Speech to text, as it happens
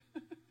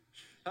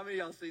How many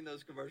of y'all seen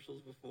those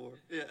commercials before?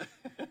 Yeah.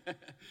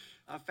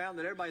 I found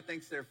that everybody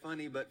thinks they're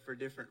funny, but for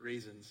different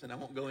reasons, and I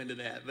won't go into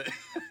that. But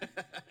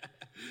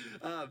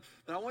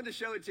but I wanted to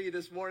show it to you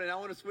this morning. I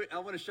want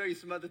to show you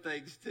some other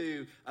things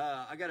too.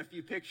 I got a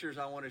few pictures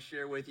I want to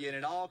share with you, and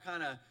it all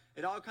kind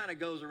of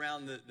goes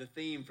around the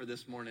theme for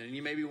this morning. And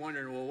you may be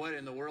wondering, well, what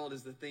in the world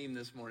is the theme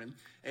this morning?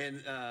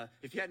 And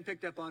if you hadn't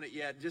picked up on it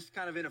yet, just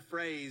kind of in a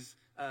phrase,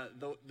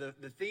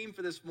 the theme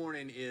for this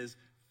morning is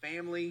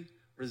family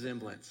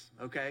resemblance,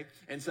 okay?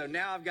 And so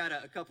now I've got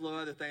a couple of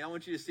other things. I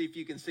want you to see if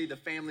you can see the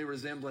family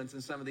resemblance in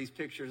some of these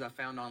pictures I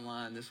found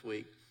online this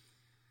week.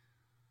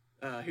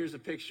 Here's a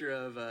picture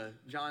of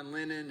John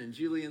Lennon and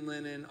Julian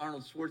Lennon,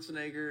 Arnold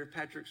Schwarzenegger,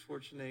 Patrick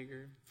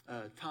Schwarzenegger,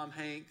 Tom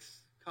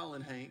Hanks,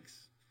 Colin Hanks.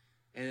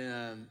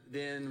 And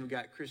then we've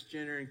got Kris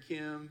Jenner and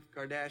Kim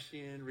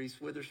Kardashian, Reese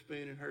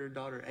Witherspoon and her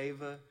daughter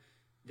Ava,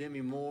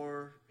 Demi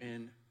Moore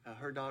and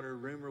her daughter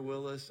Rumor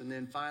Willis. And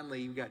then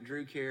finally you've got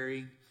Drew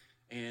Carey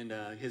and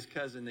his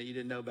cousin that you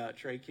didn't know about,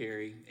 Trey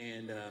Carey,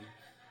 and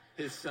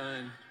his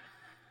son,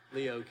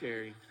 Leo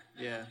Carey.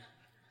 Yeah,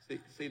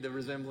 see the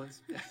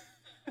resemblance?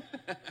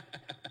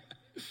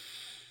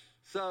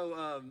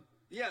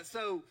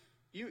 So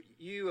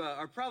you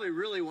are probably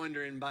really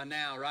wondering by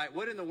now, right?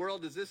 What in the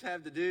world does this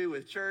have to do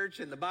with church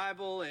and the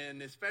Bible,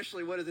 and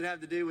especially what does it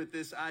have to do with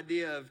this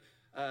idea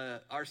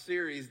of our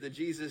series, The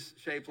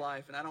Jesus-Shaped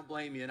Life? And I don't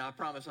blame you, and I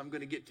promise I'm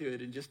going to get to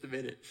it in just a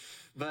minute.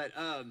 But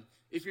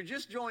if you're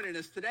just joining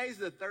us, today's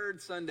the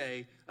third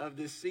Sunday of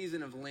this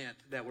season of Lent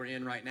that we're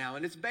in right now.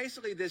 And it's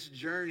basically this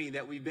journey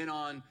that we've been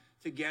on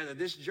together,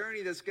 this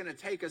journey that's going to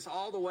take us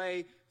all the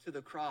way to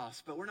the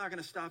cross. But we're not going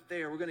to stop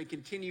there. We're going to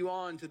continue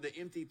on to the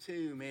empty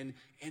tomb and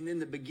then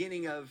the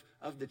beginning of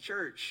the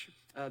church,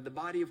 the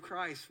body of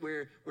Christ,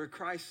 where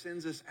Christ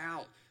sends us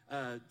out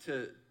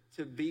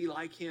to be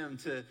like him,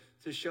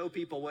 to show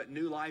people what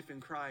new life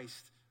in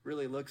Christ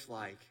really looks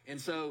like.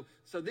 And so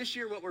this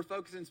year what we're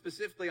focusing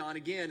specifically on,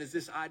 again, is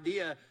this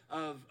idea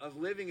of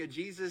living a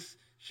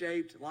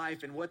Jesus-shaped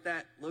life and what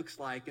that looks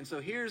like. And so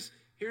here's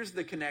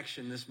the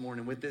connection this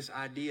morning with this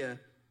idea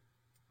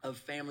of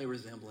family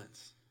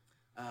resemblance.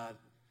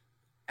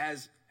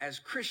 As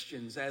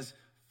Christians, as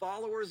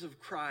followers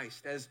of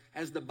Christ,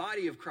 as the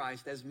body of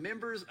Christ, as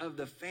members of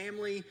the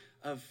family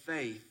of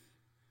faith,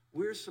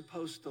 we're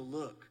supposed to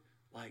look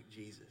like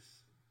Jesus.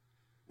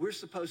 We're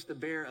supposed to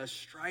bear a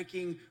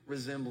striking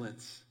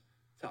resemblance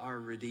to our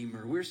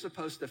Redeemer. We're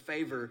supposed to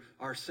favor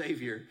our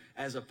Savior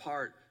as a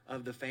part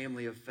of the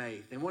family of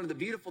faith. And one of the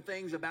beautiful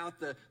things about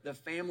the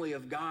family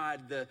of God,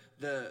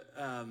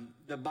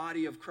 the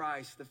body of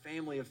Christ, the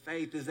family of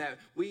faith, is that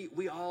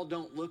we all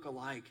don't look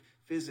alike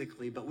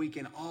physically, but we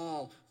can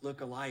all look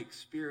alike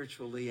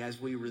spiritually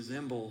as we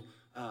resemble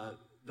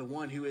the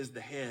one who is the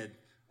head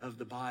of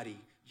the body,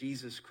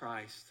 Jesus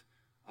Christ,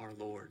 our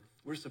Lord.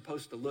 We're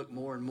supposed to look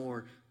more and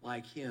more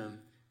like him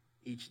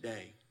each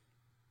day.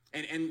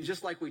 And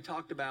just like we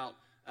talked about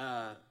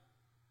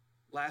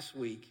last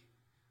week,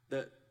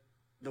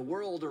 the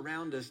world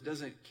around us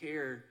doesn't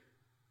care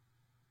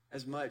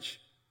as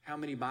much how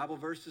many Bible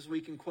verses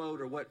we can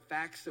quote or what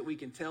facts that we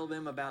can tell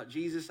them about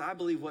Jesus. I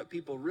believe what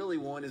people really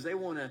want is they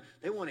want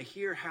to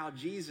hear how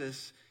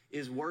Jesus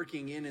is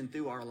working in and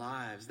through our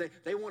lives.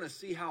 They want to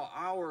see how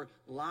our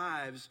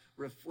lives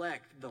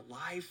reflect the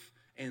life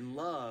and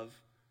love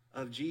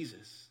of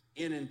Jesus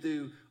in and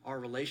through our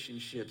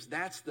relationships.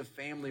 That's the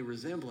family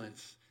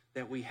resemblance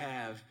that we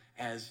have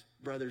as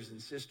brothers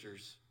and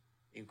sisters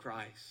in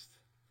Christ.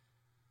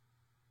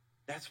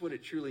 That's what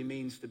it truly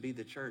means to be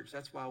the church.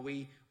 That's why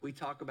we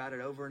talk about it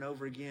over and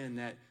over again,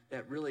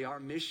 that really our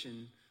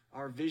mission,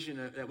 our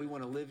vision that we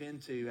want to live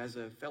into as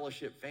a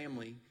fellowship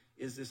family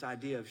is this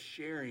idea of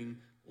sharing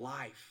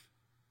life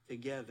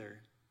together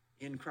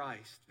in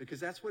Christ, because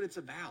that's what it's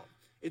about.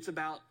 It's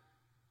about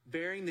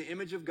bearing the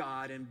image of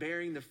God and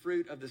bearing the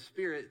fruit of the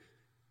Spirit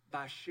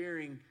by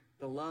sharing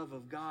the love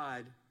of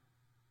God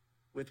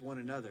with one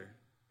another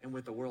and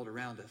with the world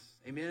around us.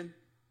 Amen?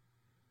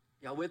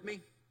 Y'all with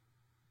me?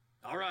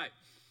 All right.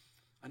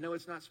 I know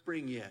it's not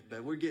spring yet,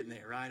 but we're getting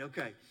there, right?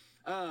 Okay.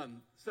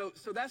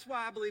 So that's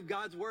why I believe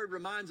God's word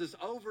reminds us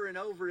over and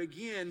over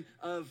again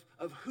of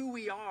who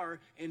we are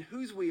and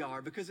whose we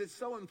are, because it's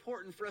so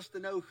important for us to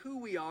know who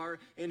we are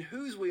and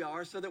whose we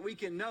are so that we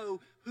can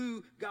know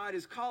who God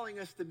is calling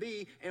us to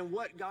be and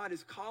what God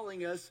is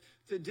calling us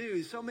to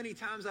do. So many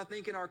times I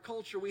think in our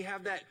culture we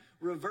have that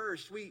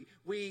reversed.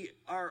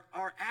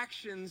 Our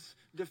actions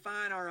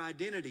define our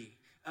identity.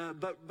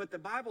 But the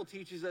Bible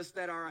teaches us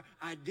that our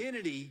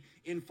identity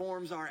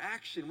informs our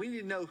action. We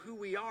need to know who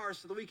we are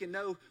so that we can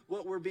know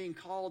what we're being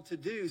called to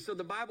do. So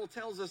the Bible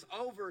tells us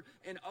over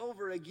and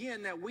over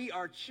again that we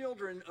are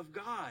children of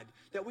God,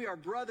 that we are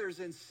brothers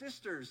and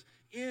sisters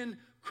in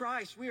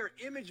Christ. We are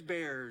image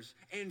bearers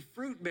and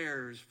fruit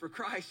bearers for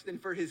Christ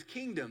and for his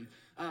kingdom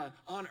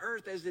on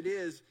earth as it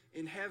is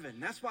in heaven.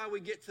 That's why we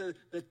get to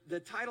the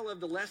title of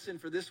the lesson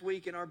for this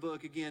week in our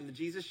book, again, The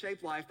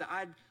Jesus-Shaped Life.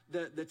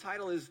 The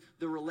title is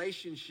The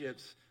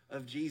Relationships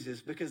of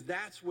Jesus, because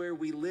that's where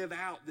we live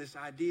out this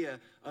idea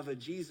of a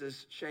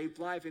Jesus-shaped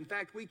life. In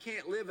fact, we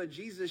can't live a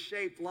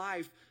Jesus-shaped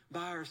life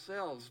by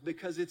ourselves,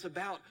 because it's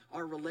about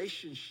our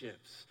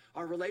relationships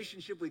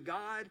with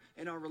God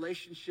and our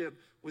relationship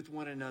with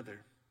one another.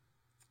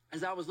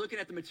 As I was looking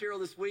at the material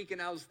this week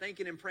and I was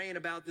thinking and praying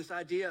about this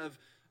idea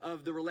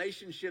of the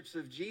relationships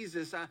of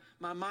Jesus,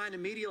 my mind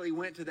immediately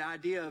went to the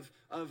idea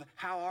of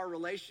how our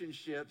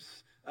relationships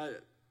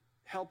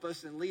help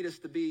us and lead us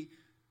to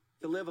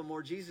live a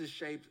more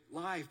Jesus-shaped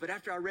life. But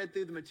after I read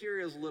through the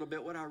materials a little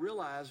bit, what I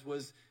realized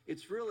was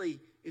it's really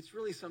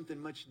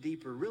something much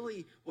deeper.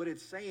 Really, what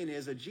it's saying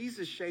is a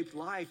Jesus-shaped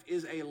life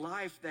is a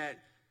life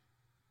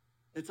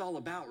that's all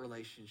about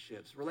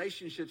relationships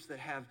that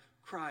have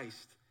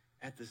Christ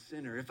at the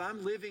center. If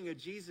I'm living a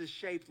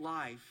Jesus-shaped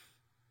life,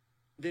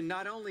 then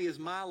not only is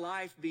my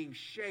life being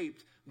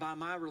shaped by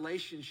my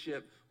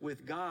relationship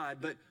with God,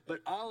 but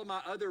all of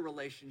my other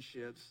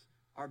relationships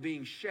are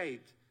being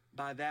shaped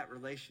by that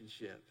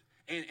relationship.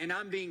 And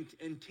I'm being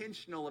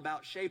intentional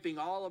about shaping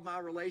all of my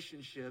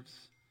relationships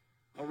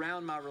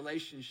around my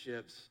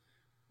relationships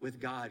with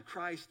God.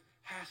 Christ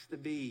has to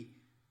be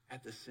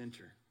at the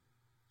center.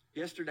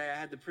 Yesterday, I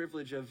had the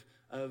privilege of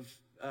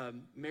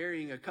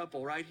marrying a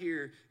couple right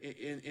here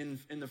in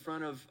the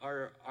front of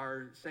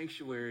our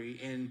sanctuary,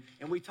 and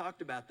we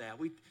talked about that.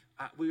 We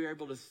were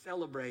able to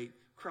celebrate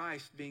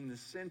Christ being the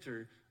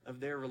center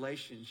of their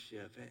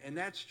relationship. And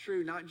that's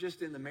true not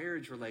just in the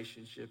marriage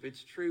relationship.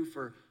 It's true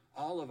for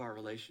all of our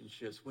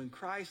relationships. When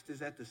Christ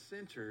is at the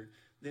center,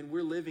 then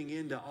we're living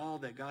into all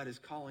that God is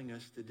calling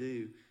us to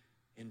do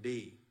and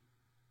be.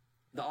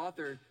 The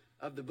author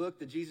of the book,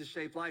 The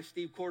Jesus-Shaped Life,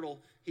 Steve Cordle,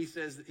 he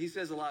says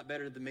a lot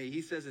better than me.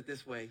 He says it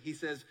this way. He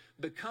says,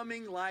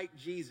 becoming like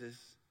Jesus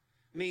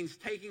means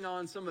taking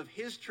on some of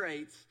his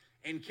traits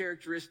and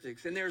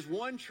characteristics. And there's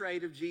one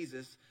trait of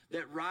Jesus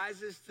that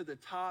rises to the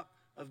top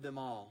of them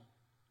all: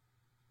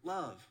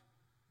 love.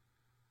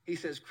 He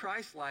says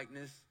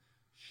Christlikeness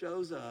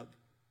shows up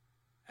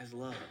as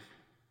love.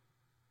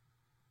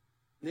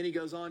 And then he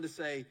goes on to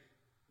say,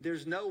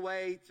 there's no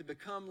way to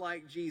become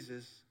like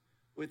Jesus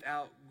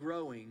without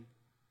growing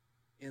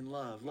in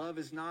love. Love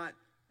is not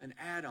an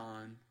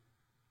add-on.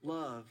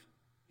 Love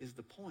is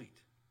the point.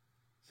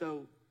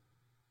 So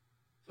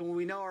when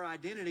we know our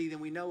identity, then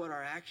we know what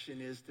our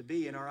action is to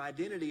be. And our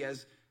identity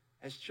as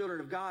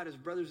children of God, as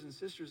brothers and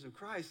sisters of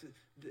Christ,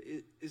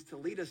 is to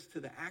lead us to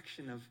the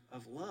action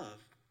of love.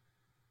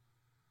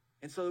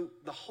 And so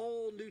the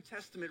whole New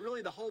Testament,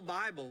 really the whole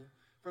Bible,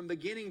 from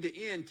beginning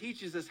to end,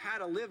 teaches us how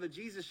to live a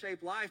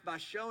Jesus-shaped life by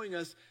showing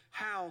us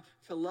how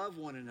to love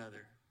one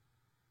another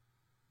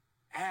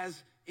as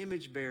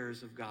image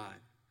bearers of God,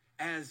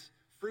 as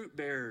fruit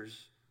bearers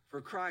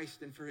for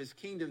Christ and for his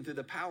kingdom through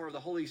the power of the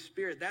Holy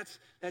Spirit.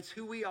 That's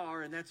who we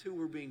are, and that's who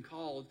we're being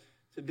called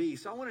to be.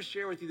 So I want to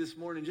share with you this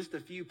morning just a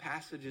few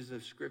passages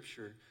of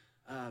Scripture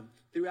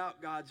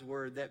throughout God's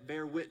Word that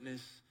bear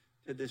witness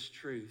to this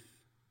truth.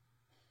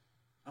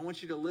 I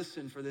want you to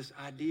listen for this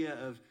idea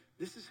of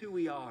this is who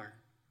we are,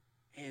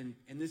 and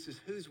this is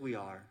whose we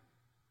are.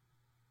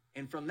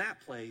 And from that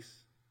place,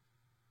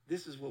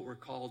 this is what we're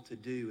called to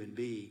do and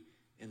be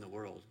in the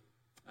world.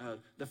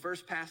 The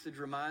first passage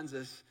reminds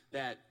us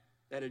that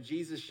a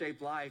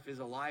Jesus-shaped life is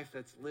a life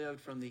that's lived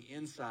from the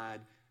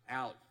inside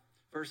out.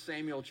 1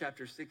 Samuel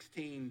chapter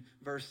 16,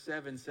 verse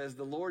 7 says,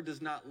 the Lord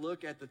does not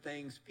look at the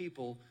things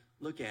people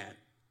look at.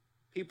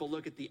 People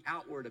look at the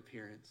outward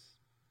appearance,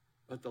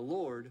 but the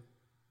Lord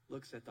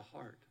looks at the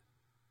heart.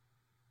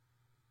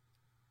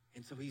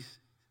 And so he's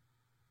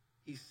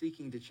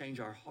seeking to change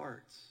our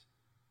hearts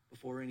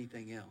before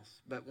anything else.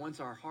 But once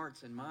our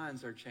hearts and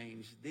minds are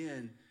changed,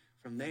 then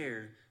from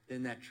there,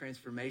 then that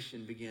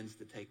transformation begins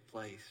to take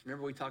place.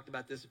 Remember, we talked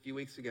about this a few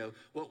weeks ago.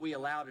 What we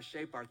allow to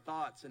shape our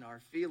thoughts and our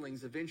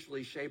feelings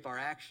eventually shape our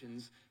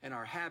actions and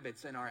our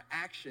habits, and our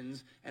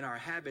actions and our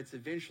habits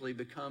eventually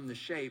become the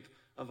shape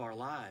of our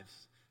lives.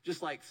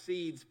 Just like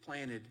seeds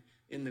planted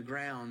in the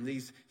ground,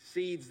 these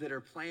seeds that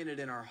are planted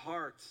in our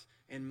hearts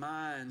and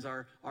minds,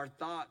 our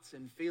thoughts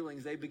and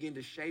feelings, they begin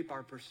to shape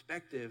our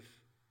perspective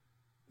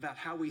about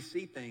how we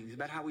see things,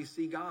 about how we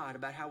see God,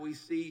 about how we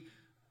see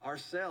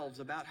ourselves,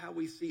 about how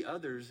we see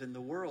others in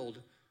the world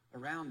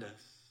around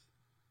us.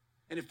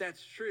 And if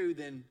that's true,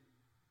 then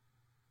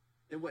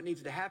what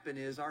needs to happen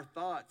is our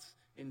thoughts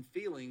and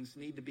feelings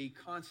need to be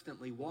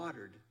constantly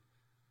watered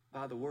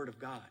by the Word of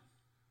God.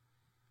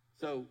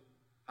 So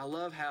I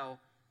love how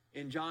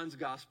in John's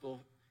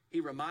gospel,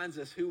 he reminds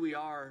us who we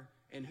are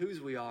and whose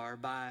we are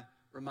by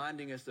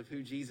reminding us of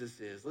who Jesus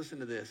is. Listen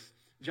to this.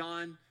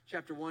 John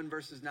chapter 1,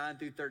 verses 9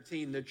 through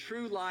 13. The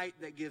true light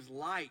that gives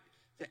light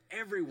to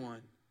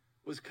everyone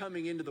was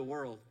coming into the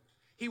world.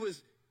 He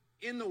was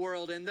in the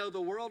world, and though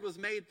the world was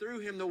made through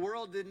him, the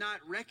world did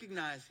not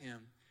recognize him.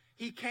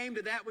 He came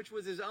to that which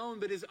was his own,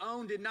 but his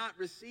own did not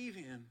receive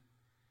him.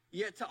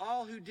 Yet to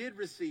all who did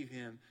receive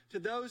him, to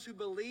those who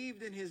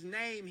believed in his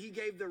name, he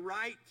gave the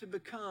right to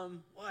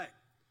become what?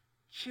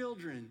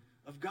 Children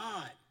of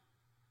God.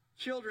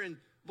 Children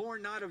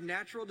born not of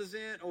natural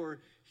descent or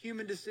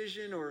human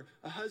decision or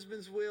a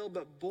husband's will,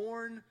 but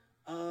born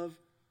of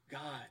God.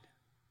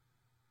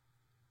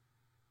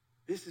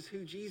 This is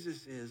who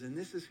Jesus is, and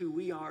this is who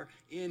we are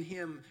in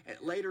him.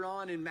 Later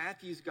on in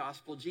Matthew's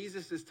gospel,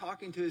 Jesus is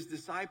talking to his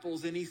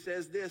disciples, and he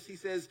says this. He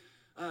says,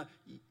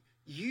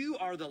 you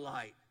are the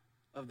light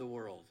of the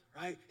world,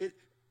 right?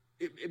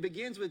 It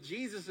begins with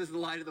Jesus as the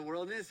light of the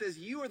world, and then it says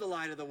you are the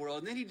light of the world.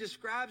 And then he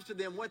describes to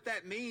them what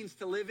that means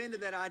to live into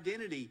that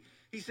identity.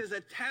 He says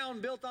a town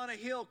built on a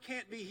hill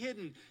can't be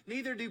hidden.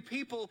 Neither do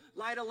people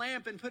light a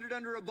lamp and put it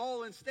under a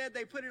bowl. Instead,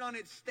 they put it on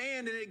its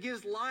stand, and it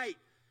gives light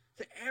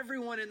to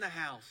everyone in the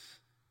house.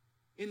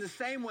 In the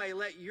same way,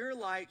 let your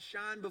light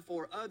shine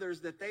before others,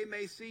 that they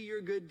may see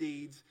your good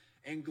deeds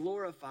and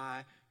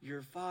glorify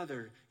your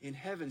Father in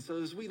heaven.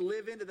 So as we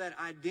live into that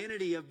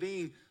identity of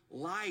being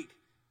light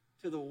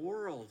to the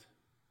world,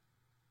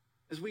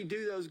 as we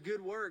do those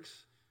good works,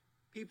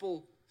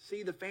 people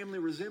see the family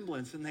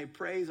resemblance and they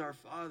praise our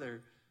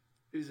Father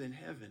who's in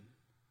heaven.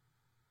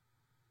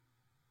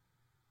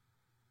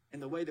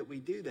 And the way that we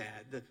do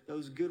that,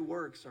 those good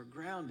works are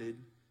grounded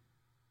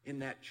in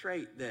that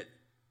trait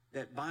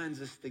that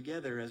binds us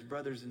together as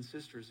brothers and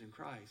sisters in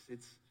Christ.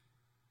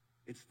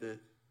 It's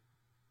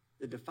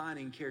the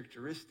defining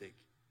characteristic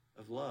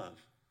of love.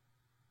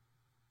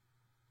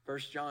 1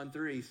 John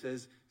 3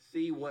 says,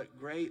 see what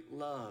great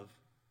love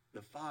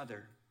the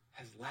Father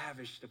has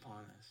lavished upon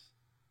us,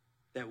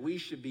 that we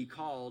should be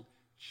called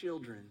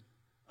children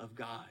of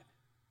God.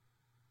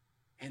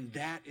 And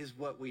that is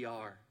what we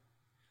are.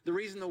 The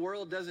reason the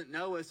world doesn't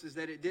know us is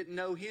that it didn't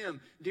know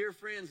him. Dear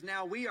friends,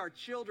 now we are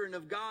children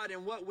of God,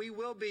 and what we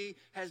will be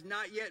has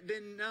not yet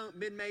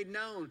been made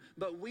known.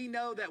 But we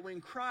know that when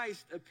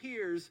Christ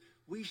appears,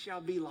 we shall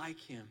be like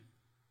him.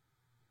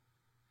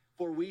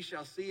 For we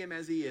shall see him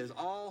as he is.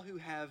 All who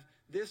have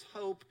this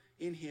hope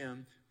in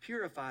him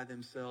purify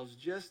themselves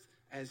just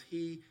as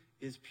he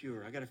is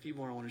pure. I got a few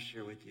more I want to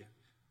share with you.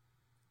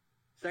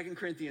 2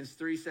 Corinthians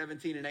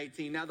 3:17 and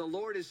 18. Now the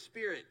Lord is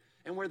spirit,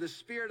 and where the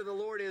Spirit of the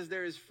Lord is,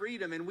 there is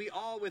freedom. And we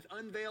all with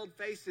unveiled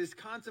faces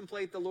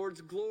contemplate the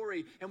Lord's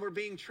glory, and we're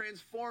being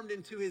transformed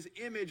into his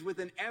image with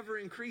an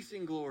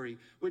ever-increasing glory,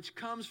 which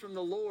comes from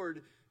the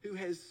Lord who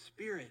has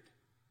Spirit.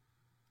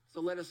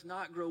 So let us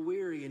not grow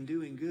weary in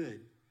doing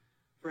good,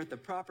 for at the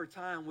proper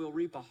time we'll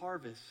reap a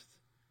harvest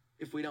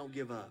if we don't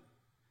give up.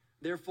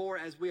 Therefore,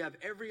 as we have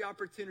every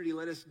opportunity,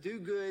 let us do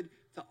good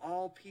to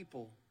all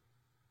people,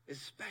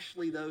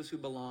 especially those who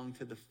belong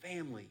to the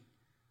family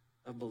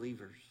of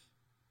believers.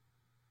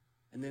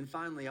 And then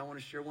finally, I want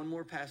to share one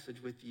more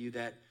passage with you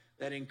that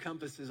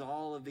encompasses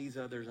all of these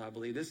others, I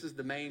believe. This is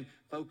the main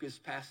focus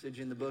passage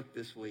in the book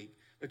this week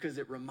because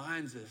it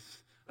reminds us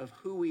of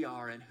who we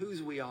are and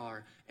whose we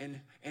are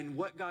and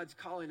what God's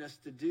calling us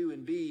to do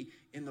and be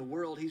in the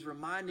world. He's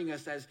reminding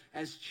us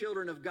as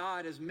children of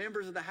God, as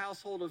members of the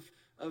household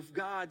of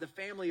God, the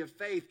family of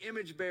faith,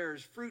 image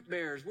bearers, fruit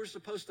bearers. We're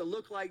supposed to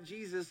look like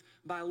Jesus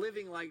by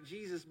living like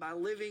Jesus, by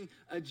living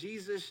a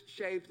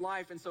Jesus-shaped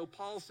life. And so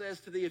Paul says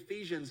to the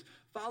Ephesians,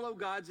 follow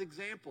God's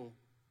example.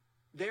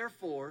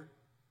 Therefore,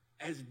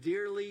 as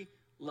dearly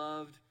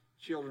loved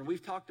children.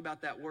 We've talked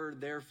about that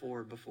word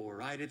therefore before,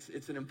 right?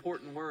 It's an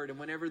important word. And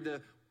whenever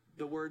the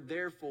word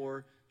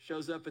therefore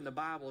shows up in the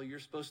Bible, you're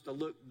supposed to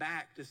look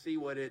back to see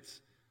what it's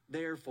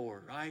there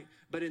for, right?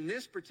 But in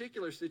this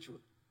particular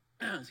situation,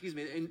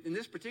 in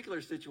this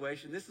particular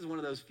situation, this is one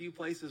of those few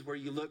places where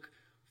you look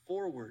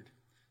forward.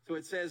 So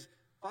it says,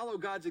 follow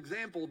God's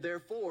example,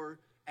 therefore,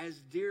 as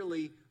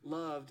dearly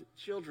loved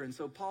children.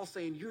 So Paul's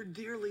saying, you're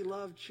dearly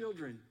loved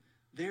children.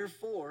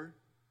 Therefore,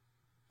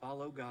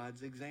 follow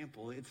God's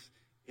example.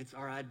 It's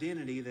our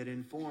identity that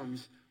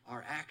informs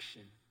our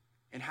action.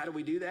 And how do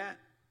we do that?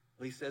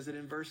 Well, he says it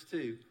in verse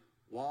 2.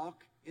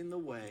 Walk in the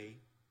way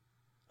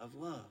of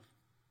love.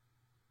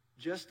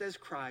 Just as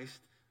Christ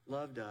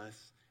loved us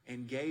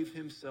and gave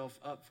himself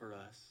up for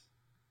us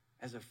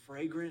as a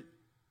fragrant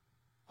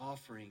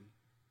offering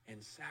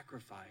and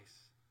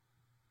sacrifice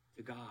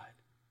to God.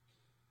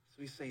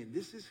 So he's saying,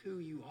 this is who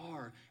you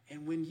are.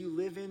 And when you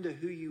live into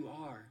who you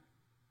are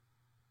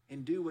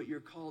and do what you're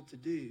called to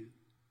do,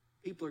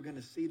 people are going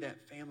to see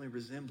that family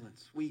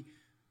resemblance. We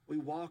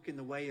walk in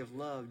the way of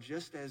love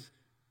just as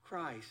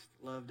Christ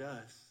loved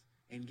us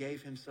and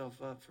gave himself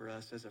up for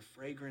us as a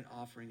fragrant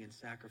offering and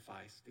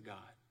sacrifice to God.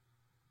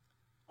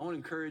 I want to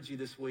encourage you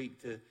this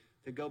week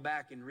to go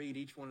back and read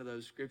each one of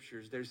those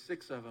scriptures. There's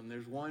 6 of them.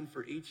 There's one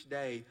for each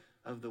day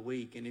of the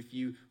week. And if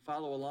you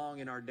follow along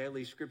in our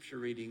daily scripture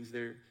readings,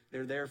 they're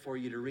there for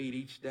you to read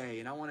each day.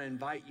 And I want to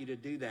invite you to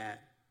do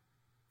that.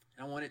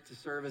 I want it to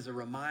serve as a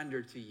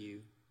reminder to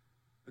you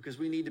because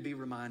we need to be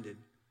reminded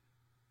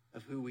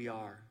of who we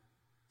are.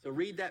 So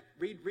read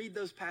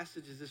those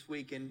passages this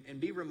week and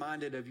be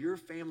reminded of your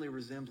family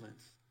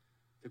resemblance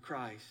to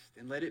Christ.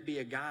 And let it be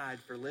a guide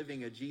for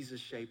living a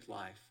Jesus-shaped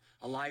life.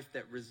 A life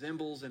that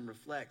resembles and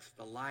reflects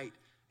the light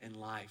and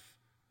life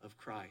of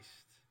Christ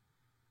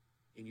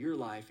in your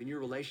life, in your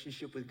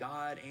relationship with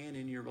God, and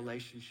in your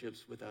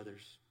relationships with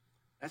others.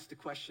 That's the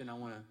question I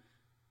want to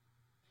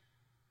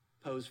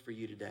pose for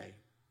you today.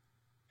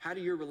 How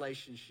do your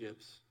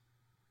relationships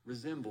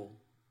resemble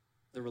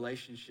the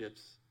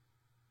relationships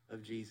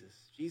of Jesus.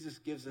 Jesus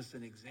gives us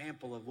an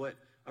example of what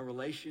a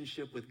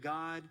relationship with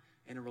God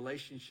and a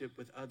relationship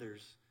with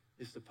others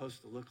is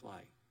supposed to look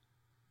like.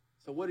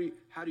 So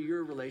how do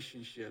your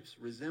relationships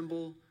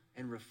resemble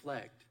and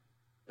reflect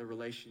the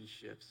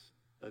relationships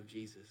of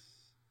Jesus?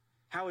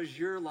 How is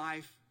your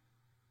life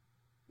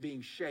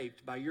being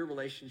shaped by your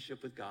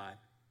relationship with God?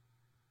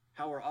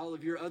 How are all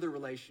of your other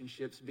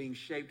relationships being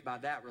shaped by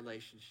that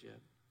relationship?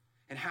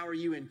 And how are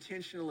you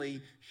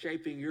intentionally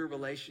shaping your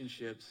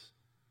relationships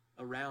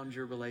around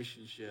your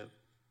relationship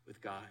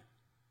with God?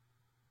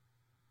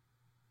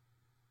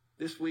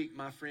 This week,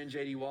 my friend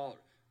J.D. Walt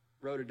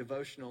wrote a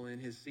devotional in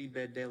his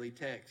Seedbed Daily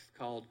Text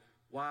called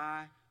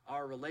Why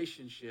Our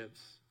Relationships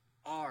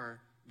Are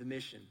the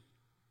Mission.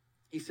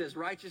 He says,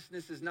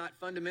 righteousness is not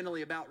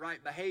fundamentally about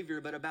right behavior,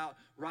 but about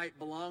right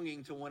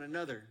belonging to one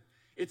another.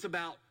 It's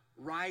about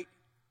right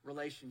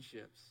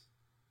relationships.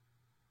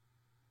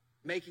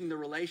 Making the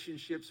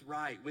relationships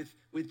right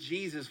with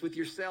Jesus, with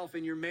yourself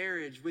in your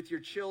marriage, with your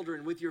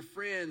children, with your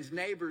friends,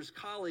 neighbors,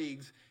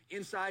 colleagues,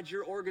 inside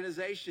your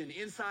organization,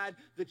 inside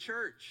the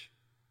church,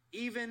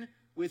 even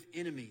with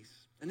enemies.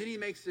 And then he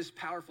makes this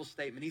powerful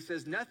statement. He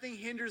says, nothing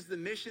hinders the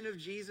mission of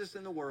Jesus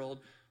in the world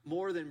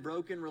more than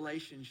broken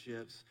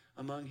relationships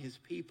among his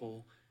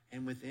people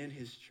and within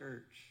his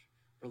church.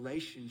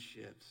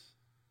 Relationships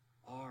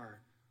are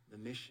the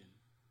mission.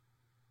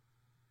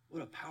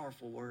 What a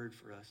powerful word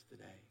for us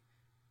today.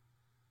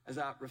 As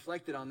I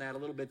reflected on that a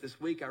little bit this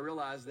week, I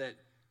realized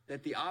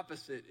that the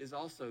opposite is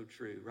also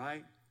true,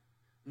 right?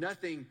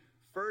 Nothing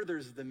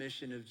furthers the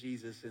mission of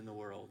Jesus in the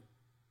world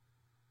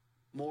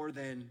more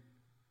than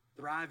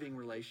thriving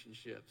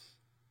relationships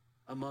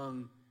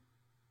among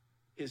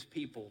his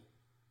people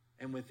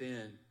and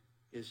within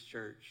his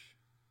church.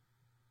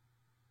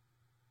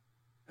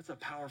 That's a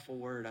powerful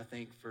word, I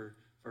think, for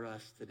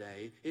us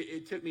today.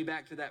 It took me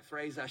back to that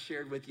phrase I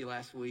shared with you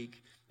last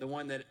week, the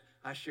one that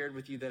I shared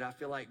with you that I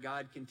feel like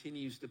God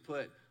continues to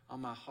put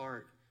on my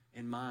heart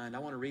and mind. I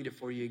want to read it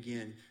for you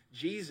again.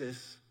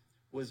 Jesus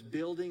was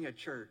building a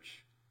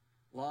church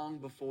long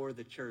before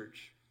the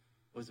church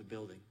was a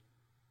building.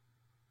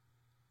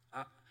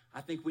 I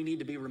think we need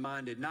to be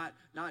reminded, not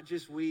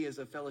just we as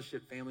a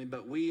fellowship family,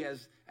 but we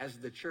as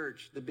the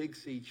church, the Big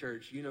C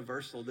church,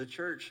 universal, the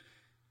church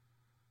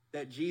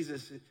that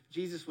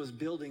Jesus was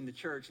building the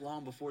church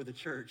long before the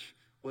church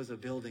was a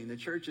building. The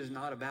church is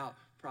not about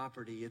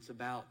property, it's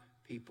about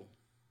people.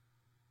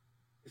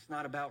 It's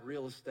not about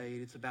real estate,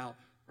 it's about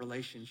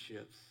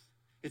relationships.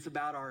 It's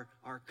about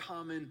our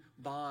common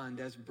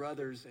bond as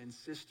brothers and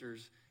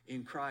sisters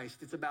in Christ.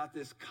 It's about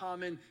this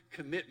common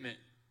commitment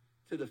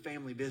to the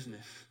family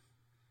business.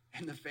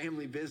 And the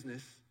family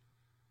business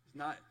is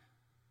not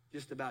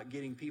just about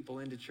getting people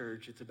into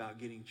church, it's about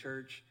getting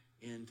church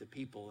into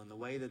people. And the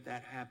way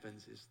that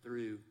happens is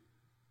through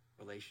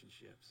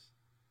relationships.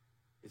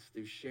 It's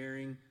through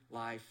sharing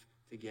life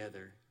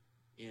together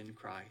in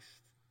Christ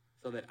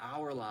so that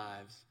our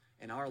lives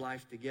and our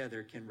life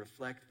together can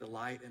reflect the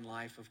light and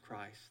life of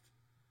Christ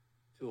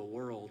to a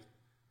world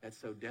that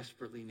so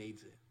desperately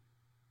needs it.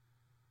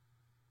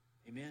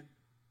 Amen?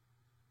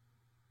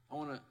 I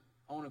want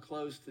to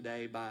close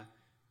today by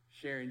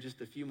sharing just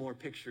a few more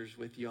pictures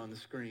with you on the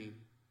screen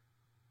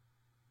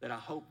that I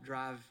hope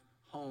drive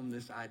home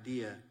this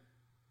idea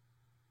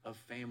of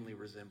family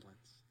resemblance.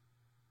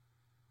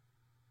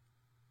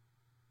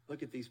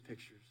 Look at these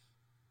pictures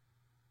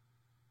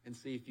and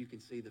see if you can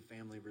see the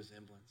family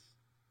resemblance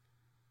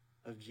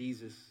of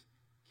Jesus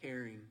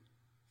caring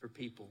for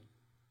people,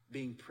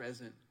 being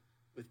present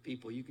with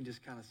people. You can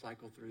just kind of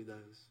cycle through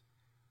those.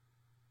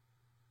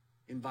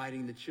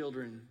 Inviting the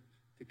children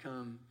to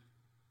come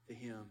to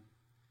him.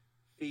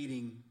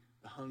 Feeding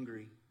the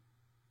hungry.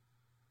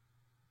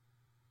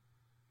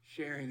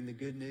 Sharing the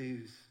good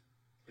news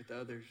with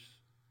others.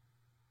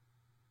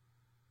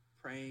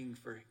 Praying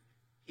for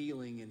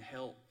healing and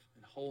help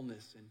and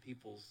wholeness in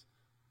people's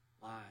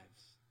lives.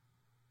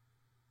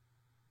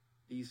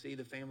 Do you see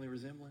the family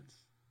resemblance?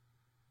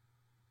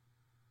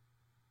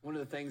 One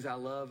of the things I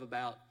love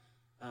about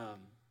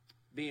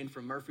being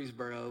from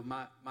Murfreesboro,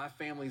 my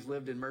family's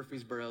lived in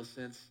Murfreesboro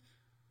since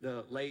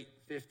the late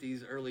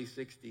 50s, early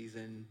 60s.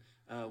 And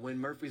when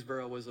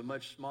Murfreesboro was a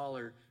much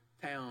smaller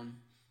town,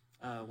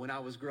 when I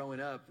was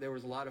growing up, there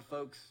was a lot of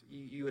folks,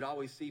 you would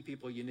always see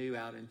people you knew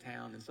out in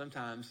town. And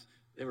sometimes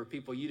there were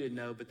people you didn't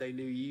know, but they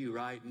knew you,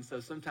 right? And so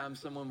sometimes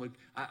someone would,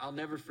 I'll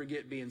never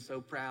forget being so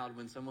proud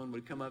when someone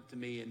would come up to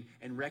me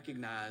and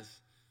recognize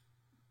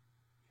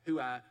who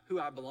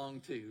I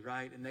belonged to,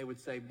 right? And they would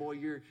say, boy,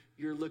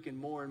 you're looking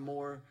more and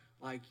more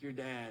like your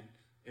dad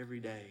every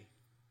day.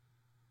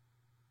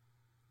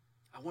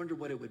 I wonder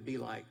what it would be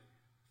like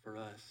for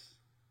us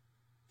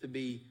to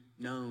be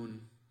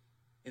known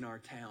in our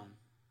town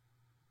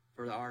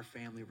for our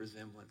family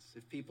resemblance.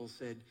 If people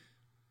said,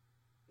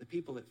 the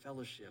people at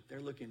Fellowship,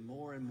 they're looking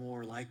more and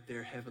more like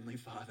their Heavenly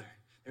Father.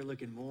 They're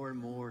looking more and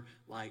more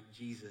like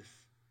Jesus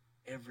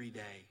every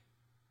day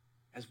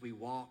as we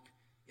walk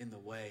in the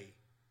way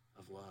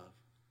of love.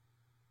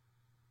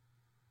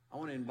 I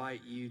want to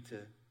invite you to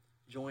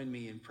join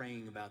me in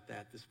praying about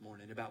that this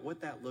morning, about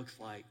what that looks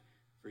like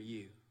for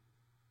you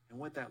and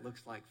what that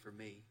looks like for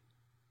me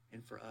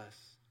and for us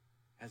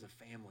as a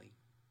family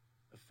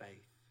of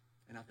faith.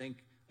 And I think,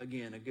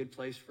 again, a good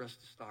place for us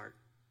to start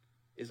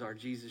is our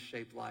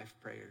Jesus-shaped life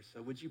prayers.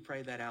 So would you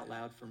pray that out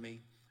loud for me,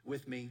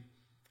 with me,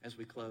 as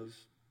we close?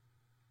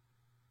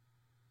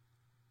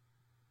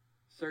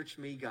 Search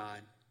me, God,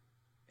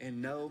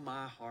 and know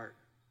my heart.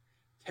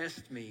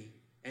 Test me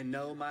and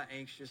know my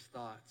anxious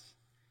thoughts.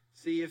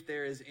 See if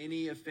there is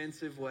any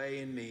offensive way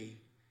in me,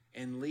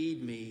 and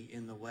lead me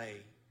in the way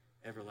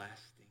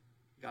everlasting.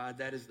 God,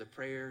 that is the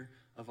prayer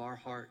of our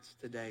hearts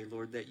today,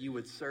 Lord, that you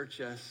would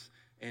search us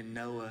and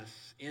know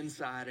us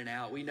inside and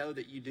out. We know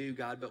that you do,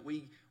 God, but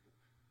we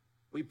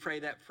pray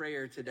that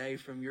prayer today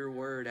from your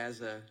word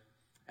as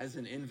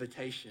an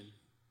invitation.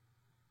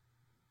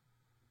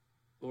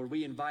 Lord,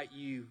 we invite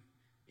you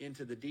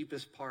into the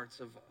deepest parts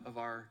of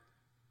our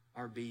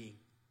being,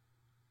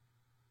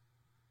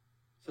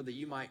 so that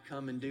you might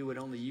come and do what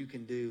only you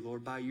can do,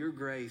 Lord, by your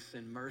grace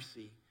and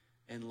mercy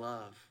and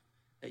love,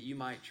 that you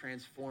might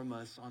transform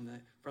us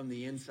from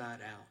the inside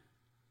out,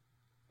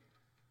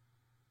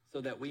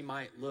 so that we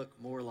might look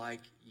more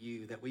like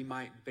you, that we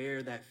might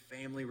bear that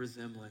family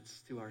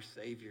resemblance to our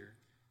Savior,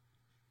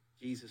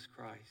 Jesus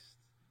Christ,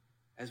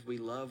 as we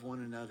love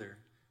one another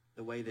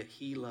the way that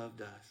he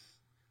loved us,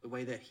 the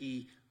way that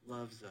he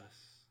loves us.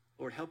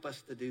 Lord, help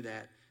us to do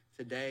that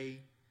today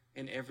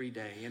and every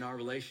day in our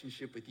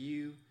relationship with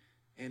you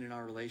and in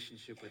our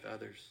relationship with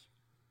others,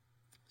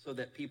 so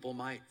that people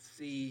might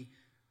see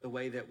the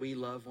way that we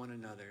love one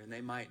another, and they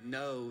might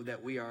know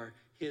that we are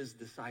his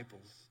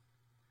disciples,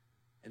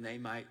 and they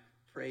might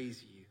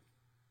praise you,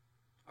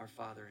 our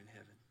Father in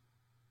heaven.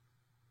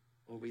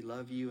 Lord, we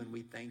love you and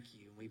we thank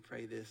you, and we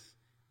pray this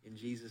in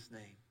Jesus'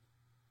 name.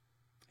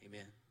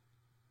 Amen.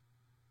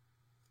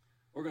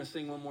 We're going to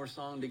sing one more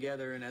song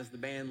together, and as the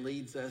band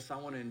leads us, I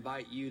want to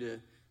invite you to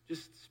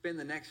just spend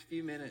the next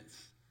few minutes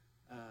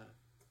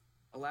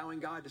allowing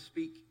God to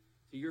speak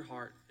to your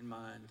heart and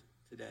mind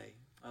today.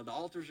 The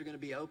altars are going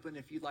to be open.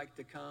 If you'd like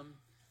to come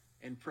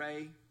and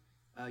pray,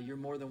 you're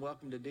more than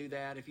welcome to do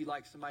that. If you'd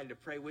like somebody to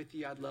pray with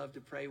you, I'd love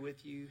to pray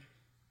with you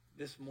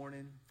this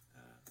morning.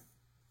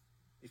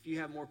 If you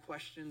have more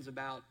questions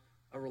about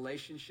a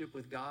relationship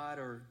with God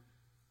or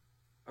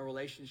a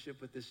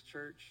relationship with this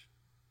church,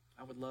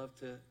 I would love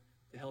to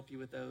help you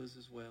with those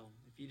as well.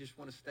 If you just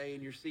want to stay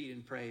in your seat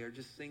and pray, or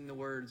just sing the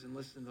words and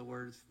listen to the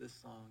words to this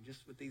song,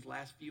 just with these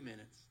last few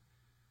minutes,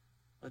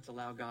 let's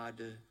allow God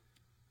to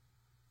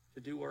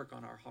do work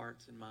on our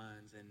hearts and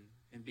minds,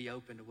 and be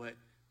open to what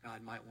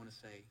God might want to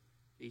say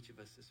to each of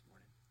us this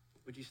morning.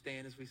 Would you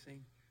stand as we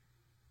sing?